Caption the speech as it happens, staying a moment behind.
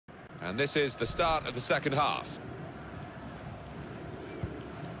And this is the start of the second half.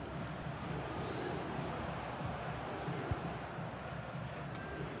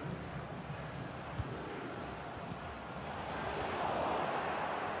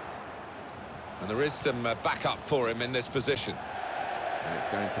 And there is some backup for him in this position. And it's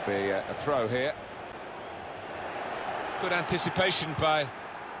going to be a throw here. Good anticipation by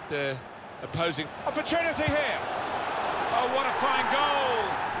the opposing. Opportunity here! Oh, what a fine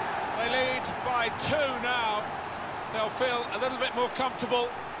goal! They lead by 2 now. They'll feel a little bit more comfortable,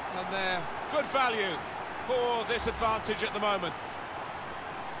 and they're good value for this advantage at the moment.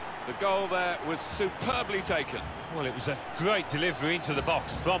 The goal there was superbly taken. Well, it was a great delivery into the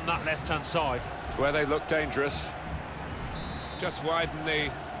box from that left-hand side. It's where they look dangerous. Just widen the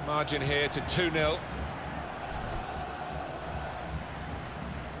margin here to 2-0.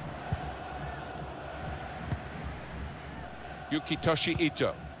 Yukitoshi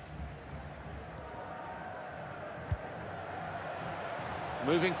Ito.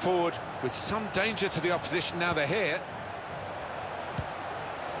 Moving forward with some danger to the opposition now they're here.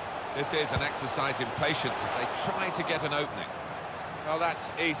 This is an exercise in patience as they try to get an opening. Well,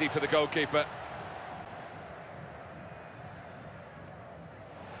 that's easy for the goalkeeper.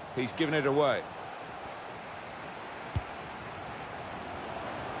 He's given it away.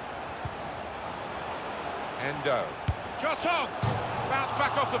 Endo. Shot on! Bounce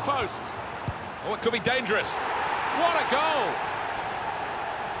back off the post. Oh, it could be dangerous. What a goal!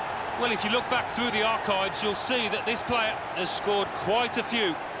 Well, if you look back through the archives, you'll see that this player has scored quite a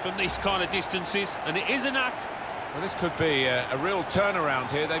few from these kind of distances, and it is a knack. Well, this could be a real turnaround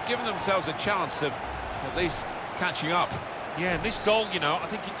here. They've given themselves a chance of at least catching up. Yeah, and this goal, you know, I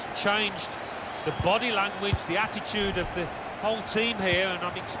think it's changed the body language, the attitude of the whole team here, and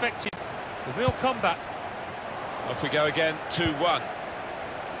I'm expecting a real comeback. Off we go again, 2-1.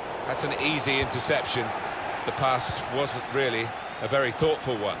 That's an easy interception. The pass wasn't really a very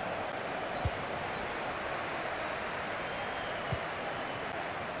thoughtful one.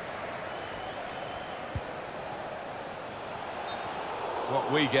 What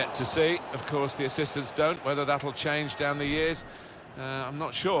we get to see, of course, the assistants don't. Whether that'll change down the years, I'm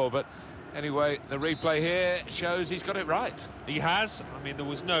not sure. But anyway, the replay here shows he's got it right. He has. I mean, there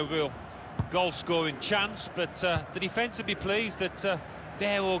was no real goal-scoring chance, but the defence would be pleased that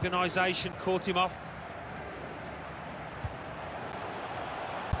their organisation caught him off.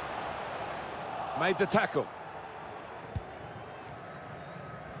 Made the tackle.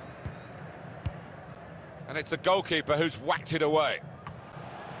 And it's the goalkeeper who's whacked it away.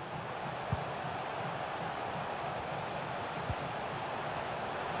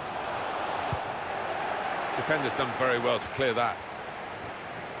 Defender's done very well to clear that.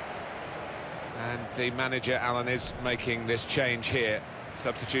 And the manager, Alan, is making this change here.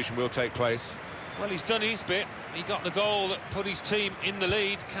 Substitution will take place. Well, he's done his bit. He got the goal that put his team in the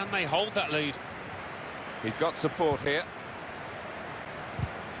lead. Can they hold that lead? He's got support here.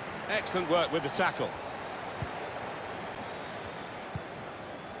 Excellent work with the tackle.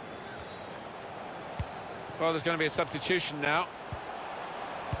 Well, there's going to be a substitution now.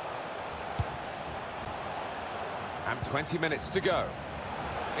 And 20 minutes to go.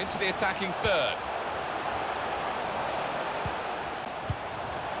 Into the attacking third.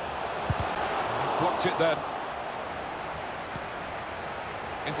 Blocked it then.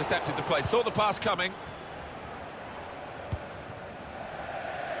 Intercepted the play, saw the pass coming.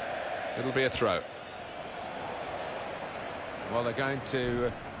 It'll be a throw. Well, they're going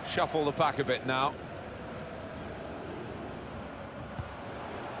to shuffle the pack a bit now.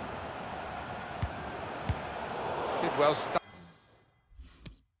 Did well.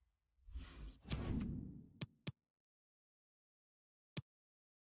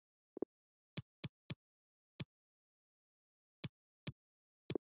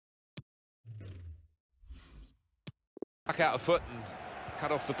 Back out of foot and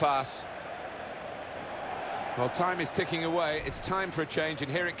cut off the pass. Well, time is ticking away. It's time for a change,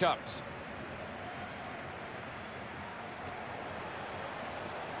 and here it comes.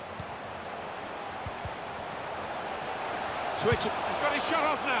 Switch. He's got his shot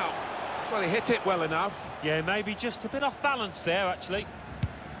off now. Well, he hit it well enough. Yeah, maybe just a bit off balance there, actually.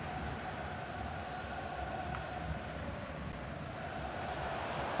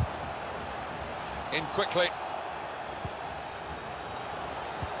 In quickly.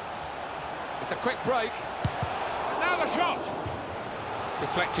 It's a quick break. And now the shot.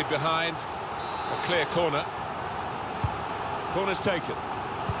 Deflected behind. A clear corner. Corner's taken.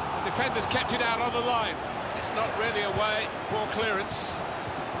 The defender's kept it out on the line. It's not really away. Poor clearance.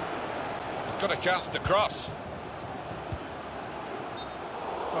 He's got a chance to cross.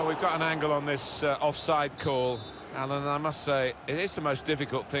 Well, we've got an angle on this offside call, Alan, and I must say, it is the most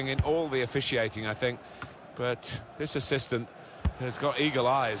difficult thing in all the officiating, I think. But this assistant has got eagle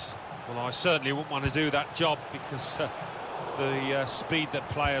eyes. Well, I certainly wouldn't want to do that job because the speed that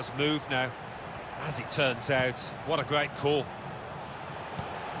players move now, as it turns out, what a great call.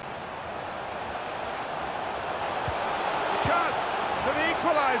 Chance for the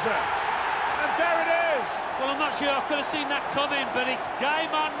equaliser, and there it is! Well, I'm not sure I could have seen that coming, but it's game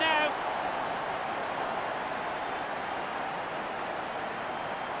on now.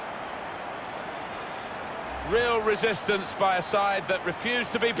 Real resistance by a side that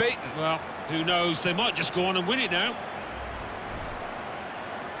refused to be beaten. Well, who knows, they might just go on and win it now.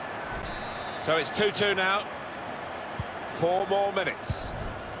 So it's 2-2 now. 4 more minutes.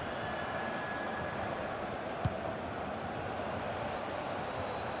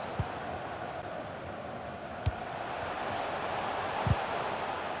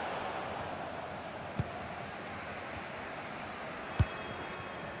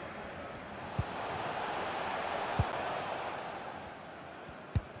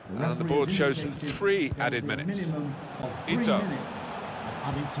 And the board shows 3 added minutes. Minimum of 3 Ito. minutes of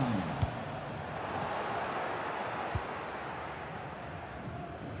added time.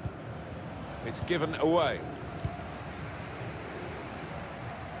 It's given away.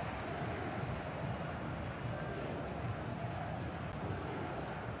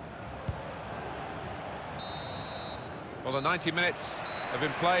 Well, the 90 minutes have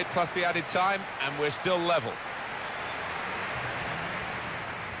been played, plus the added time, and we're still level.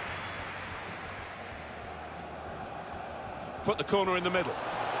 Put the corner in the middle.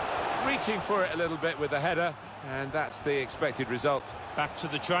 Reaching for it a little bit with the header, and that's the expected result. Back to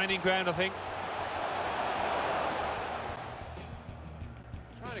the training ground, I think.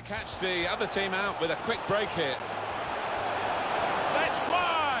 Trying to catch the other team out with a quick break here. Let's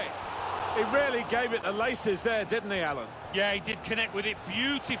fly! He really gave it the laces there, didn't he, Alan? Yeah, he did connect with it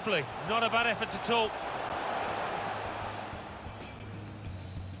beautifully. Not a bad effort at all.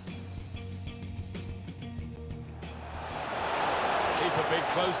 Keeper being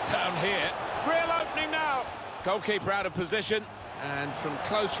closed down here. Real opening now. Goalkeeper out of position, and from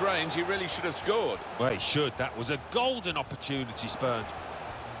close range, he really should have scored. Well, he should. That was a golden opportunity spurned.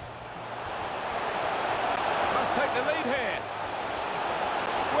 Must take the lead here.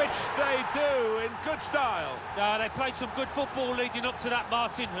 Which they do in good style. They played some good football leading up to that,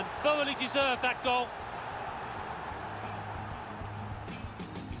 Martin, and thoroughly deserved that goal.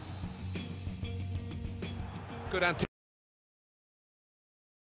 Good anti.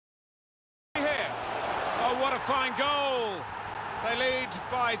 Here. Oh, what a fine goal. They lead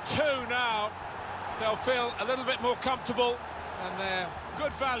by 2 now. They'll feel a little bit more comfortable, and they're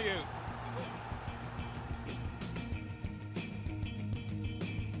good value.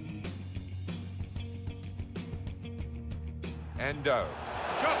 Endo.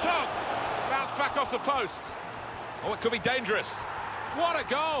 Shot on! Bounce back off the post. Oh, it could be dangerous. What a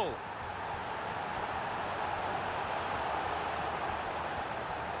goal!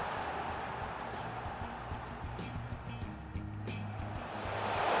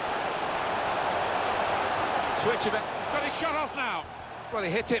 Switch of it. He's got his shot off now. Well, he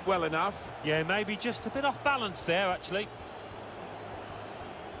hit it well enough. Yeah, maybe just a bit off balance there, actually.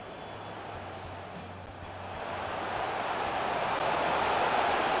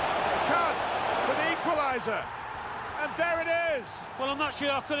 Chance for the equaliser. And there it is. Well, I'm not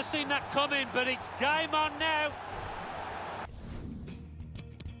sure I could have seen that coming, but it's game on now.